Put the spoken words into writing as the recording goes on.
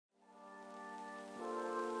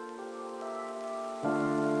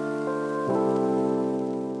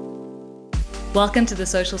Welcome to the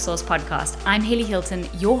Social Source Podcast. I'm Haley Hilton,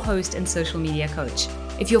 your host and social media coach.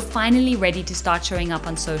 If you're finally ready to start showing up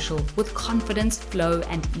on social with confidence, flow,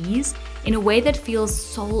 and ease in a way that feels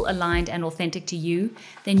soul-aligned and authentic to you,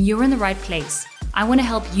 then you're in the right place. I want to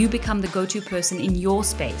help you become the go-to person in your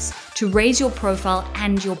space, to raise your profile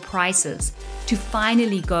and your prices, to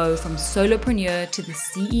finally go from solopreneur to the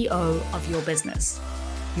CEO of your business.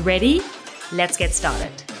 You ready? Let's get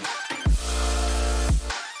started.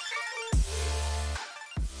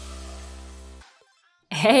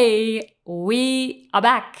 Hey, we are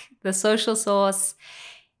back. The Social Source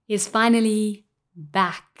is finally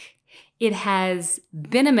back. It has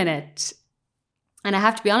been a minute. And I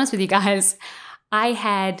have to be honest with you guys, I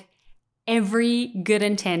had every good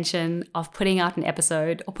intention of putting out an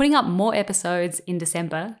episode or putting out more episodes in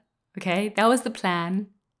December. Okay, that was the plan.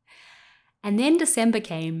 And then December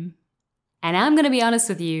came. And I'm going to be honest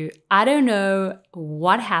with you, I don't know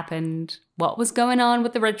what happened, what was going on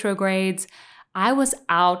with the retrogrades. I was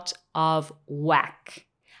out of whack.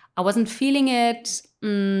 I wasn't feeling it.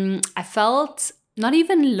 I felt not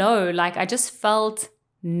even low, like I just felt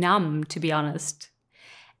numb, to be honest.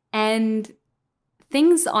 And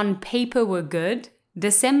things on paper were good.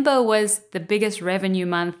 December was the biggest revenue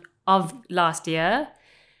month of last year.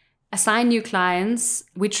 I signed new clients.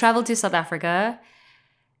 We traveled to South Africa.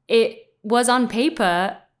 It was on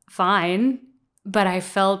paper fine, but I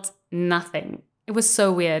felt nothing. It was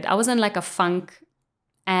so weird. I was in like a funk.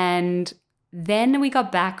 And then we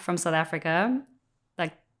got back from South Africa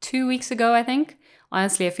like 2 weeks ago, I think.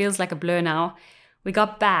 Honestly, it feels like a blur now. We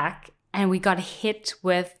got back and we got hit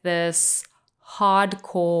with this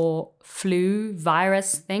hardcore flu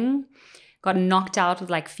virus thing. Got knocked out with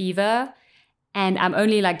like fever. And I'm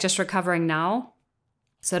only like just recovering now.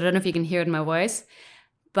 So I don't know if you can hear it in my voice.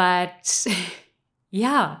 But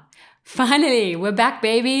yeah, finally, we're back,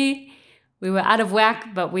 baby. We were out of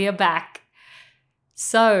whack, but we are back.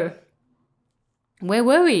 So, where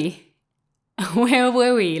were we? Where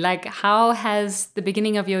were we? Like, how has the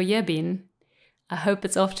beginning of your year been? I hope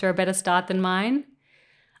it's off to a better start than mine.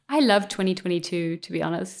 I love 2022, to be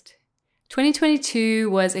honest. 2022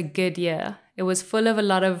 was a good year. It was full of a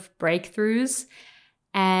lot of breakthroughs,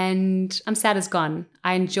 and I'm sad it's gone.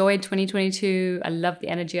 I enjoyed 2022. I love the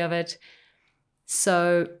energy of it.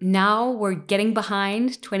 So now we're getting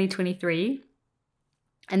behind 2023.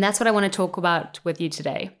 And that's what I want to talk about with you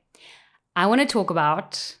today. I want to talk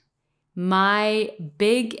about my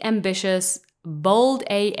big, ambitious, bold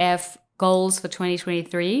AF goals for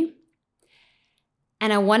 2023.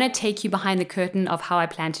 And I want to take you behind the curtain of how I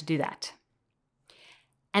plan to do that.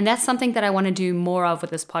 And that's something that I want to do more of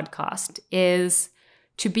with this podcast, is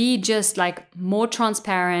to be just like more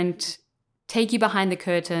transparent, take you behind the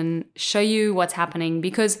curtain, show you what's happening,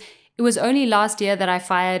 because it was only last year that I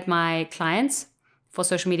fired my clients for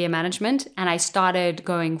social media management and I started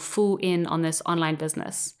going full in on this online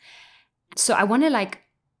business. So I want to like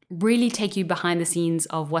really take you behind the scenes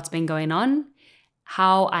of what's been going on,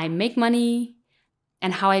 how I make money,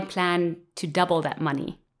 and how I plan to double that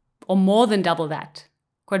money, or more than double that,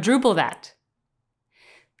 quadruple that.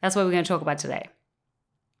 That's what we're going to talk about today.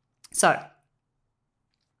 So,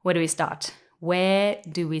 where do we start? Where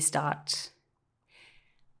do we start?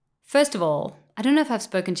 First of all, I don't know if I've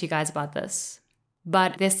spoken to you guys about this,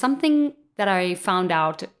 but there's something that I found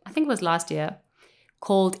out, I think it was last year,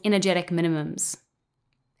 called energetic minimums.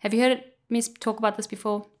 Have you heard me talk about this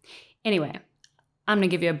before? Anyway, I'm going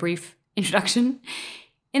to give you a brief introduction.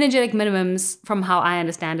 Energetic minimums, from how I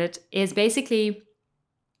understand it, is basically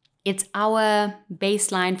it's our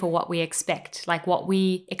baseline for what we expect, like what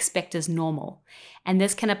we expect is normal. And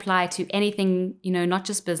this can apply to anything, not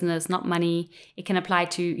just business, not money. It can apply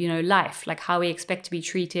to, life, like how we expect to be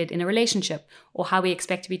treated in a relationship, or how we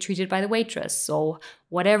expect to be treated by the waitress, or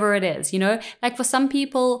whatever it is, Like for some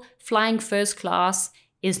people, flying first class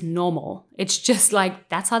is normal. It's just like,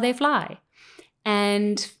 that's how they fly.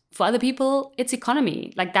 And for other people, it's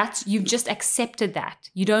economy. Like you've just accepted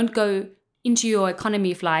that. You don't go into your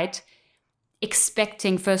economy flight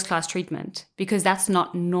expecting first class treatment, because that's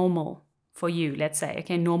not normal for you, let's say,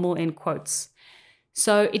 okay, normal in quotes.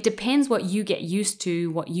 So it depends what you get used to,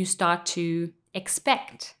 what you start to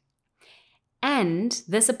expect. And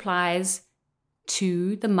this applies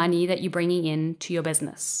to the money that you're bringing in to your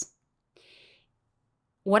business.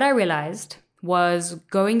 What I realized was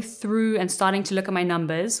going through and starting to look at my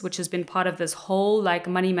numbers, which has been part of this whole like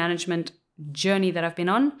money management journey that I've been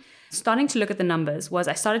on. Starting to look at the numbers was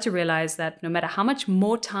I started to realize that no matter how much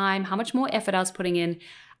more time, how much more effort I was putting in,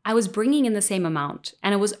 I was bringing in the same amount,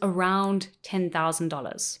 and it was around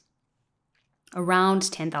 $10,000. Around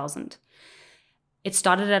 $10,000. It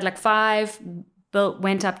started at like 5,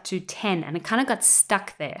 went up to 10, and it kind of got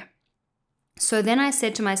stuck there. So then I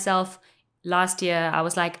said to myself last year, I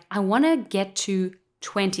was like, I want to get to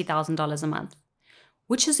 $20,000 a month,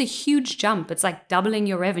 which is a huge jump. It's like doubling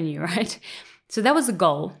your revenue, right? So that was the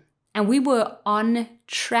goal. And we were on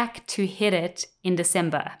track to hit it in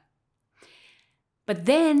December. But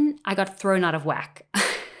then I got thrown out of whack.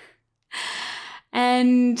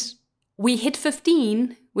 And we hit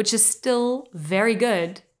 15, which is still very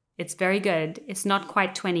good. It's very good. It's not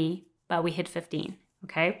quite 20, but we hit 15,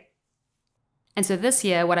 okay? And so this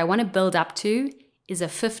year, what I want to build up to is a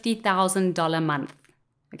 $50,000 month,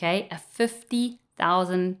 okay? A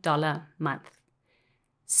 $50,000 month.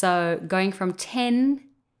 So going from 10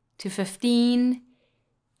 to 15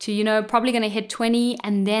 to, probably going to hit 20,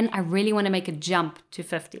 and then I really want to make a jump to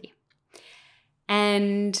 50.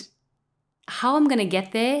 And how I'm going to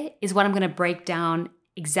get there is what I'm going to break down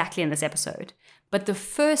exactly in this episode. But the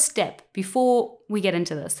first step, before we get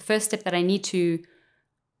into this, the first step that I need to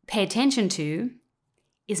pay attention to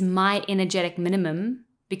is my energetic minimum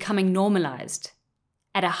becoming normalized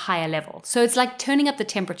at a higher level. So it's like turning up the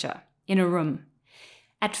temperature in a room.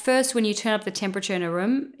 At first, when you turn up the temperature in a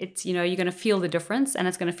room, it's, you're going to feel the difference, and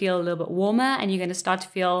it's going to feel a little bit warmer, and you're going to start to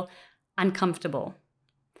feel uncomfortable.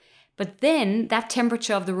 But then that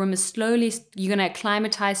temperature of the room is slowly, you're going to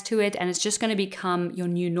acclimatize to it, and it's just going to become your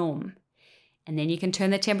new norm. And then you can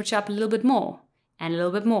turn the temperature up a little bit more and a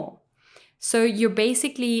little bit more. So you're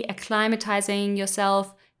basically acclimatizing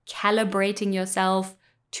yourself, calibrating yourself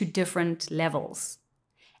to different levels.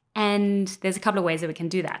 And there's a couple of ways that we can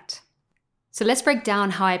do that. So let's break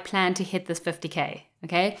down how I plan to hit this 50K,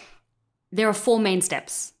 okay? There are 4 main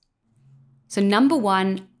steps. So number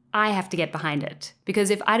 1, I have to get behind it, because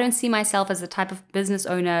if I don't see myself as the type of business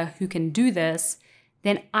owner who can do this,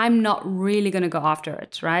 then I'm not really going to go after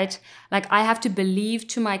it, right? Like, I have to believe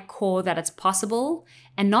to my core that it's possible,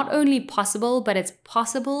 and not only possible, but it's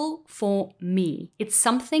possible for me. It's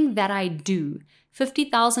something that I do.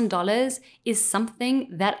 $50,000 is something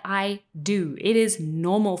that I do. It is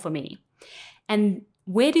normal for me. And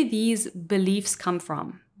where do these beliefs come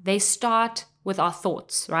from? They start with our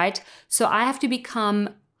thoughts, right? So I have to become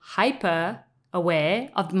hyper aware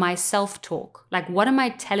of my self-talk. Like, what am I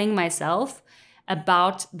telling myself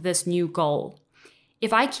about this new goal?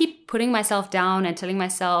 If I keep putting myself down and telling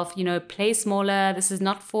myself, play smaller, this is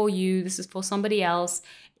not for you, this is for somebody else,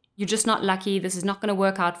 you're just not lucky, this is not going to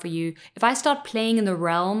work out for you. If I start playing in the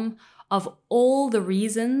realm of all the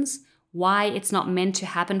reasons why it's not meant to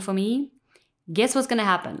happen for me, guess what's going to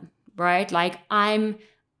happen, right? Like, I'm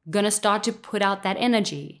going to start to put out that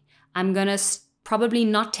energy. I'm going to probably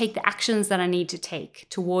not take the actions that I need to take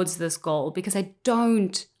towards this goal, because I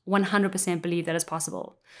don't 100% believe that it's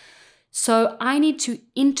possible. So I need to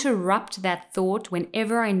interrupt that thought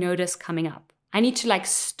whenever I notice coming up. I need to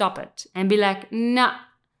stop it and be like, nah,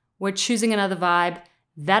 we're choosing another vibe.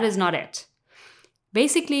 That is not it.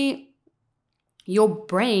 Basically, your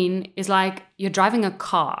brain is like you're driving a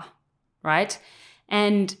car, right?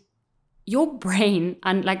 And your brain,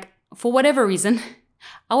 and for whatever reason,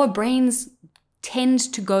 our brains tend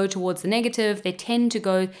to go towards the negative. They tend to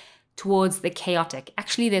go towards the chaotic.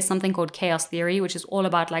 Actually, there's something called chaos theory, which is all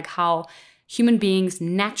about how human beings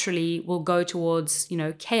naturally will go towards,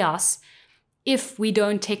 chaos if we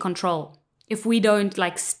don't take control, if we don't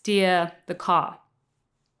steer the car.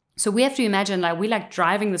 So we have to imagine we're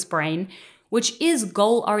driving this brain, which is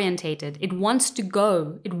goal orientated. It wants to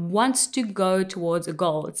go towards a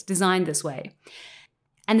goal. It's designed this way.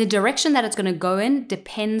 And the direction that it's going to go in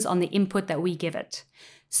depends on the input that we give it.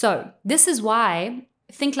 So this is why,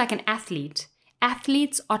 think like an athlete.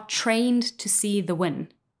 Athletes are trained to see the win.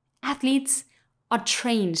 Athletes are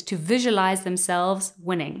trained to visualize themselves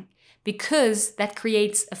winning, because that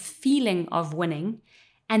creates a feeling of winning.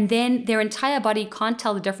 And then their entire body can't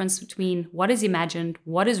tell the difference between what is imagined,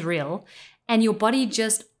 what is real, and your body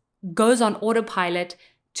just goes on autopilot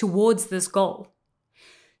towards this goal.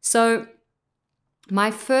 So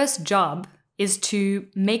my first job is to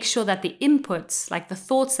make sure that the inputs, the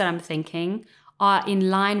thoughts that I'm thinking, are in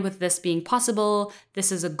line with this being possible.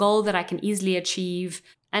 This is a goal that I can easily achieve.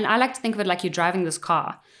 And I like to think of it like you're driving this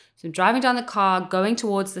car. So I'm driving down the car, going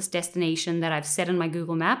towards this destination that I've set in my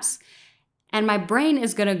Google Maps, and my brain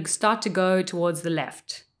is going to start to go towards the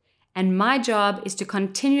left. And my job is to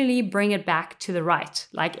continually bring it back to the right.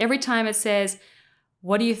 Every time it says,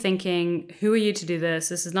 what are you thinking? Who are you to do this?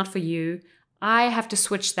 This is not for you. I have to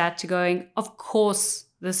switch that to going, of course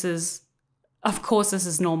this is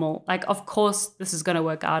normal. Of course this is going to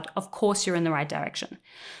work out. Of course you're in the right direction.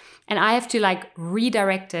 And I have to like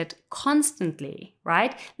redirect it constantly,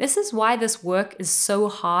 right? This is why this work is so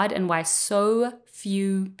hard and why so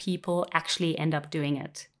few people actually end up doing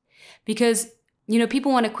it. Because,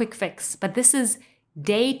 people want a quick fix, but this is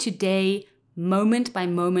day to day, moment by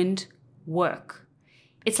moment work.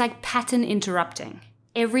 It's like pattern interrupting.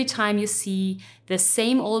 Every time you see the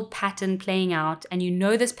same old pattern playing out and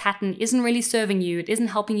this pattern isn't really serving you, it isn't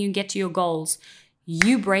helping you get to your goals,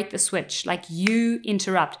 you break the switch, like you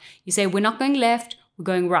interrupt. You say, we're not going left, we're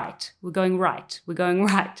going right, we're going right, we're going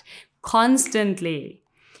right, constantly.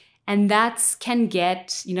 And that can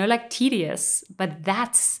get, like tedious, but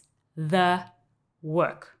that's the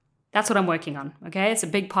work. That's what I'm working on, okay? It's a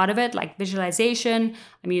big part of it, like visualization.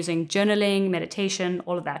 I'm using journaling, meditation,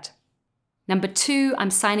 all of that. Number 2,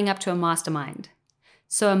 I'm signing up to a mastermind.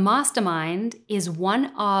 So a mastermind is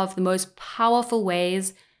one of the most powerful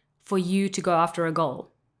ways for you to go after a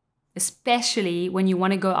goal, especially when you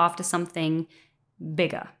want to go after something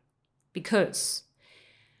bigger, because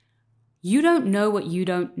you don't know what you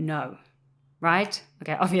don't know, right?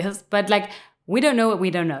 Okay, obvious, but like we don't know what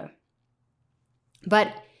we don't know.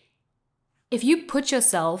 But if you put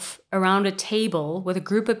yourself around a table with a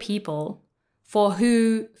group of people for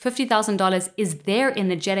who $50,000 is their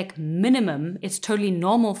energetic minimum, it's totally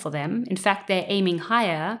normal for them. In fact, they're aiming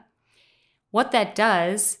higher. What that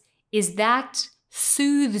does is that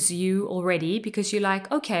soothes you already because you're like,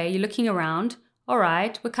 okay, you're looking around. All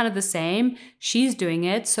right, we're kind of the same. She's doing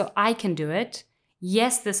it, so I can do it.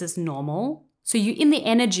 Yes, this is normal. So you're in the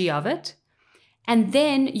energy of it. And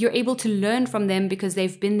then you're able to learn from them because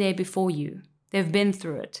they've been there before you. They've been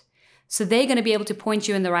through it. So they're going to be able to point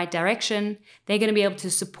you in the right direction. They're going to be able to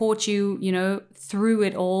support you, through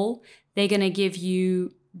it all. They're going to give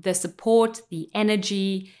you the support, the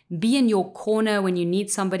energy, be in your corner when you need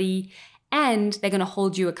somebody, and they're going to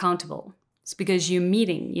hold you accountable. It's because you're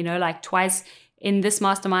meeting, like twice in this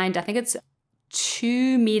mastermind. I think it's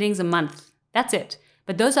 2 meetings a month. That's it.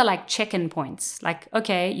 But those are like check-in points. Like,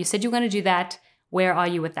 okay, you said you're going to do that. Where are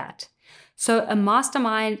you with that? So a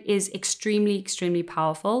mastermind is extremely, extremely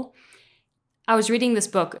powerful. I was reading this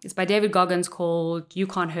book. It's by David Goggins called You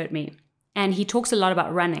Can't Hurt Me. And he talks a lot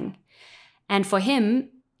about running. And for him,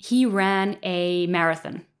 he ran a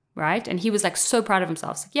marathon, right? And he was like so proud of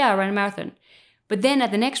himself. He's like, yeah, I ran a marathon. But then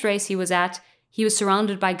at the next race he was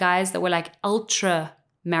surrounded by guys that were like ultra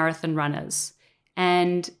marathon runners.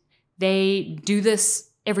 And they do this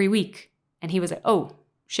every week. And he was like, oh,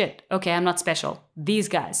 shit, okay, I'm not special. These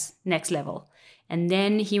guys, next level. And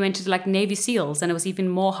then he went to like Navy SEALs and it was even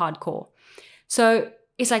more hardcore. So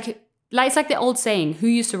it's like the old saying, who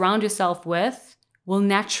you surround yourself with will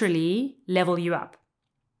naturally level you up.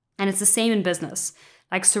 And it's the same in business.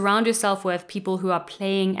 Like surround yourself with people who are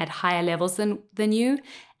playing at higher levels than you.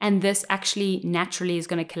 And this actually naturally is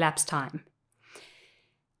going to collapse time.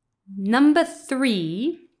 Number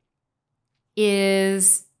 3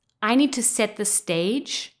 is I need to set the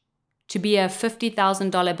stage to be a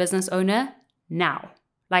 $50,000 business owner now,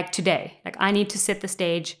 like today. Like I need to set the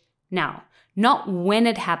stage now, not when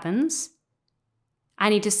it happens. I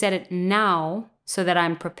need to set it now so that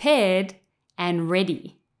I'm prepared and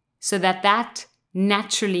ready, so that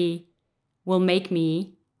naturally will make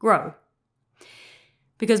me grow.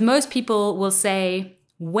 Because most people will say,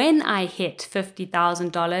 when I hit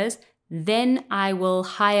 $50,000, then I will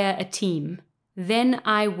hire a team. Then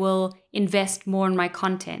I will invest more in my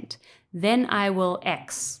content. Then I will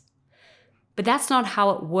X. But that's not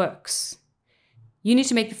how it works. You need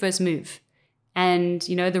to make the first move. And,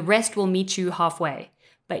 the rest will meet you halfway.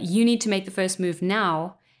 But you need to make the first move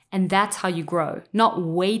now. And that's how you grow. Not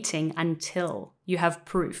waiting until you have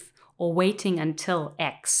proof or waiting until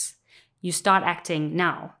X. You start acting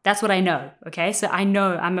now. That's what I know. Okay. So I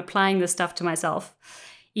know I'm applying this stuff to myself,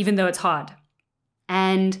 even though it's hard.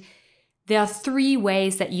 And there are 3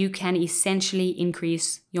 ways that you can essentially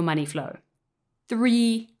increase your money flow.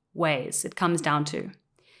 3 ways it comes down to.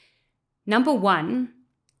 Number 1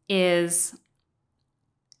 is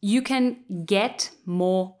you can get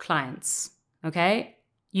more clients, okay?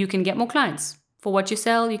 You can get more clients. For what you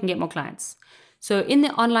sell, you can get more clients. So in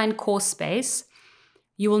the online course space,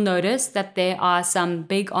 you will notice that there are some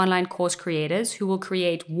big online course creators who will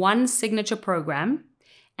create one signature program.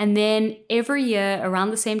 And then every year around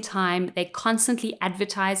the same time, they're constantly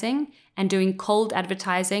advertising and doing cold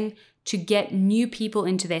advertising to get new people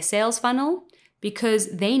into their sales funnel because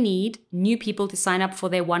they need new people to sign up for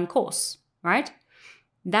their one course, right?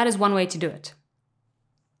 That is one way to do it.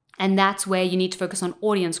 And that's where you need to focus on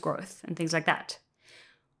audience growth and things like that.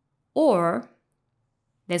 Or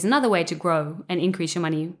there's another way to grow and increase your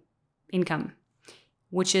money income,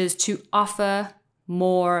 which is to offer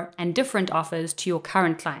more and different offers to your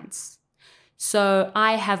current clients. So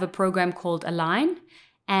I have a program called Align,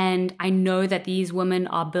 and I know that these women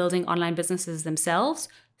are building online businesses themselves.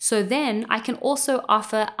 So then I can also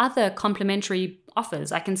offer other complementary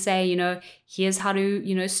offers. I can say, here's how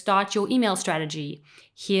to, start your email strategy.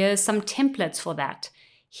 Here's some templates for that.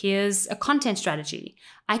 Here's a content strategy.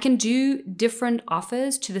 I can do different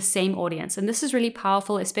offers to the same audience. And this is really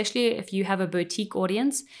powerful, especially if you have a boutique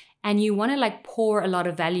audience and you want to pour a lot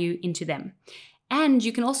of value into them. And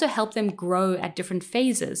you can also help them grow at different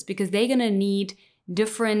phases because they're going to need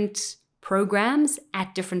different programs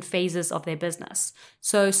at different phases of their business.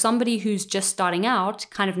 So somebody who's just starting out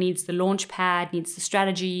kind of needs the launch pad, needs the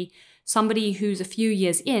strategy. Somebody who's a few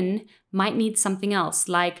years in might need something else,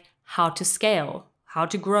 like how to scale, how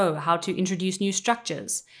to grow, how to introduce new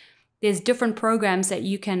structures. There's different programs that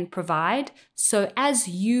you can provide. So as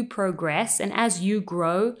you progress and as you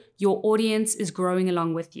grow, your audience is growing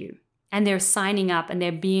along with you. And they're signing up and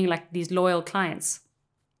they're being like these loyal clients.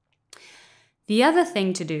 The other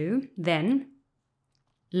thing to do then,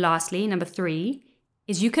 lastly, number 3,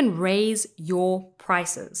 is you can raise your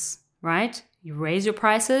prices, right? You raise your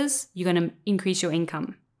prices, you're going to increase your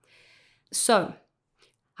income. So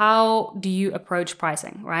how do you approach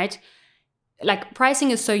pricing, right?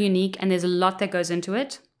 Pricing is so unique and there's a lot that goes into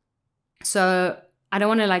it. So I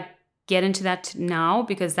don't want to get into that now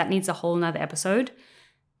because that needs a whole nother episode.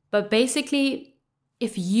 But basically,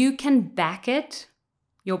 if you can back it,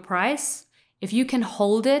 your price, if you can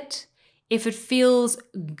hold it, if it feels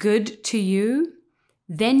good to you,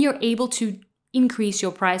 then you're able to increase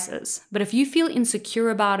your prices. But if you feel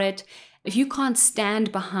insecure about it, if you can't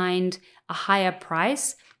stand behind a higher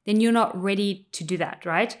price, then you're not ready to do that,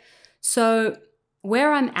 right? So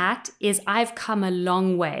where I'm at is I've come a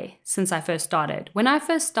long way since I first started. When I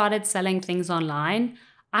first started selling things online,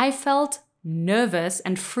 I felt nervous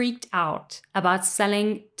and freaked out about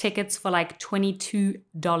selling tickets for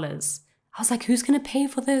 $22. I was like, who's going to pay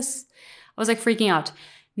for this? I was freaking out.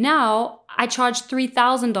 Now I charge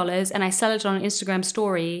 $3,000 and I sell it on an Instagram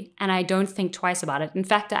story and I don't think twice about it. In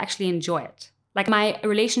fact, I actually enjoy it. My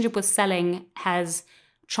relationship with selling has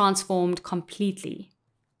transformed completely.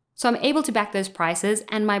 So I'm able to back those prices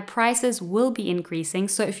and my prices will be increasing.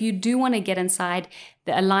 So if you do want to get inside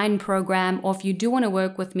the Align program or if you do want to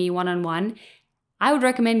work with me one-on-one, I would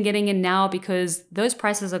recommend getting in now because those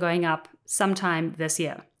prices are going up sometime this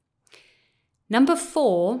year. Number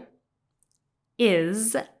 4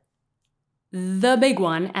 is the big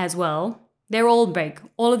one as well. They're all big.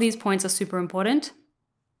 All of these points are super important.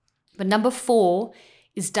 But number 4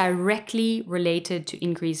 is directly related to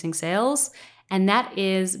increasing sales, and that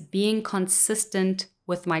is being consistent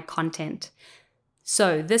with my content.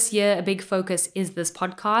 So this year, a big focus is this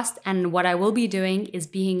podcast, and what I will be doing is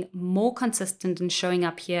being more consistent and showing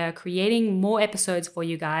up here, creating more episodes for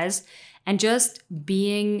you guys, and just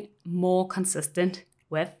being more consistent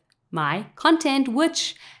with my content,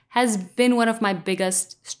 which has been one of my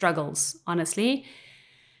biggest struggles, honestly,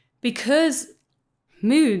 because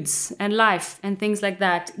moods and life and things like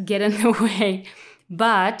that get in the way.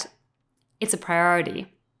 But it's a priority.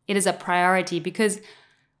 It is a priority because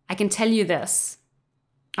I can tell you this.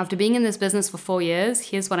 After being in this business for 4 years,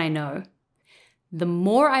 here's what I know. The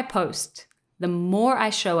more I post, the more I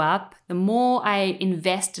show up, the more I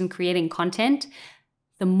invest in creating content,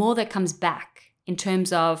 the more that comes back in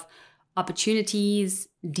terms of opportunities,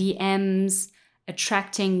 DMs,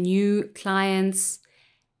 attracting new clients,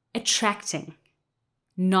 attracting,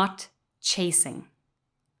 not chasing.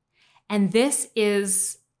 And this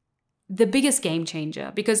is the biggest game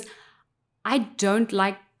changer because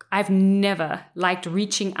I've never liked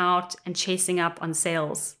reaching out and chasing up on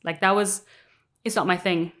sales. It's not my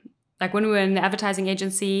thing. When we were in the advertising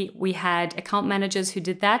agency, we had account managers who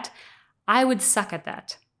did that. I would suck at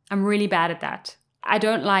that. I'm really bad at that. I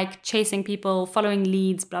don't like chasing people, following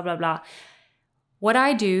leads, blah, blah, blah. What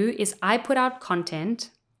I do is I put out content,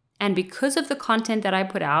 and because of the content that I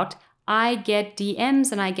put out, I get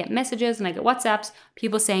DMs and I get messages and I get WhatsApps,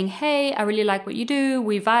 people saying, hey, I really like what you do.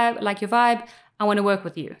 We like your vibe. I want to work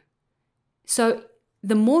with you. So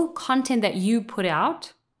the more content that you put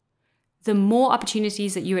out, the more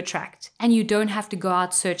opportunities that you attract, and you don't have to go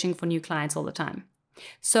out searching for new clients all the time.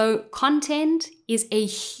 So content is a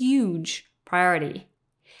huge priority.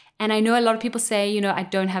 And I know a lot of people say, I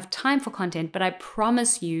don't have time for content, but I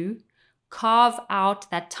promise you, carve out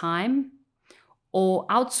that time or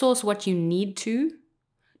outsource what you need to.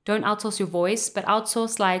 Don't outsource your voice, but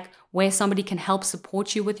outsource where somebody can help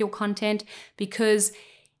support you with your content because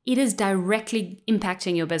it is directly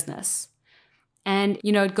impacting your business. And,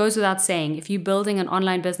 it goes without saying, if you're building an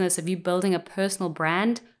online business, if you're building a personal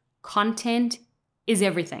brand, content is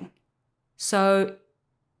everything. So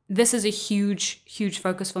this is a huge, huge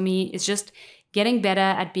focus for me. It's just getting better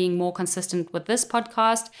at being more consistent with this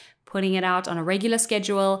podcast, putting it out on a regular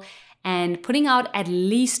schedule, and putting out at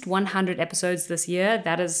least 100 episodes this year.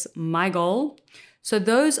 That is my goal. So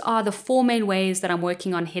those are the 4 main ways that I'm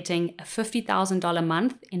working on hitting a $50,000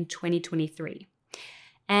 month in 2023.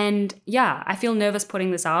 And yeah, I feel nervous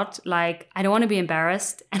putting this out. Like, I don't want to be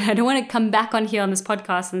embarrassed, and I don't want to come back on here on this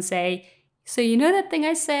podcast and say, so you know that thing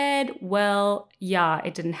I said? Well, yeah,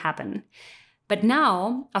 it didn't happen. But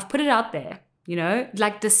now I've put it out there,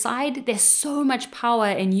 decide. There's so much power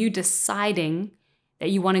in you deciding that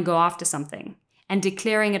you want to go after something and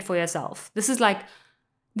declaring it for yourself. This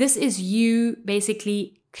is you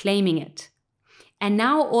basically claiming it. And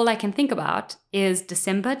now all I can think about is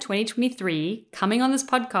December 2023, coming on this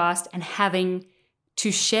podcast and having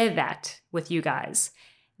to share that with you guys.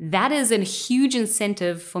 That is a huge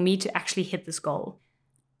incentive for me to actually hit this goal.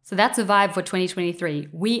 So that's a vibe for 2023.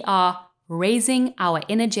 We are raising our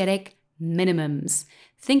energetic minimums.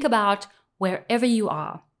 Think about wherever you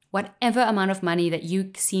are, whatever amount of money that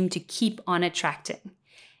you seem to keep on attracting.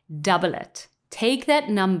 Double it. Take that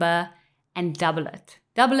number and double it.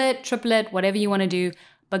 Double it, triple it, whatever you want to do,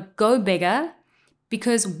 but go bigger,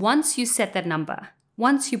 because once you set that number,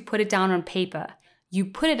 once you put it down on paper, you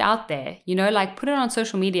put it out there, put it on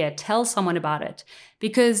social media, tell someone about it,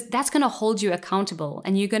 because that's going to hold you accountable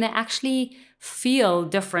and you're going to actually feel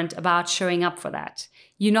different about showing up for that.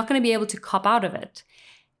 You're not going to be able to cop out of it,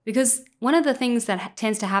 because one of the things that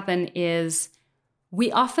tends to happen is we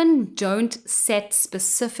often don't set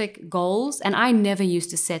specific goals. And I never used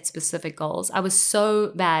to set specific goals. I was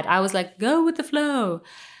so bad. I was like, go with the flow.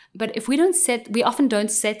 But we often don't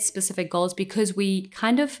set specific goals because we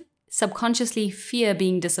kind of subconsciously fear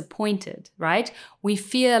being disappointed, right? We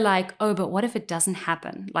fear like, oh, but what if it doesn't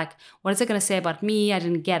happen? Like, what is it going to say about me? I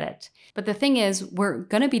didn't get it. But the thing is, we're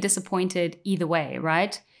going to be disappointed either way,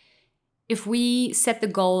 right? If we set the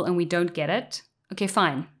goal and we don't get it, okay,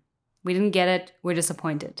 fine. We didn't get it, we're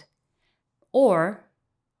disappointed. Or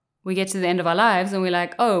we get to the end of our lives and we're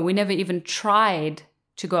like, oh, we never even tried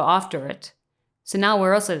to go after it. So now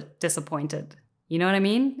we're also disappointed. You know what I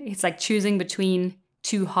mean? It's like choosing between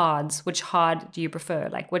 2 hards. Which hard do you prefer?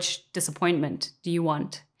 Like, which disappointment do you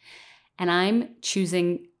want? And I'm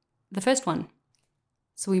choosing the first one.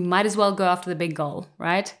 So we might as well go after the big goal,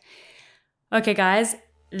 right? Okay, guys.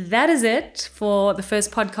 That is it for the first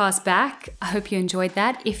podcast back. I hope you enjoyed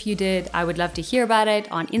that. If you did, I would love to hear about it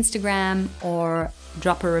on Instagram or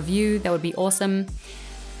drop a review. That would be awesome.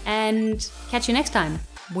 And catch you next time.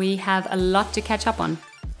 We have a lot to catch up on.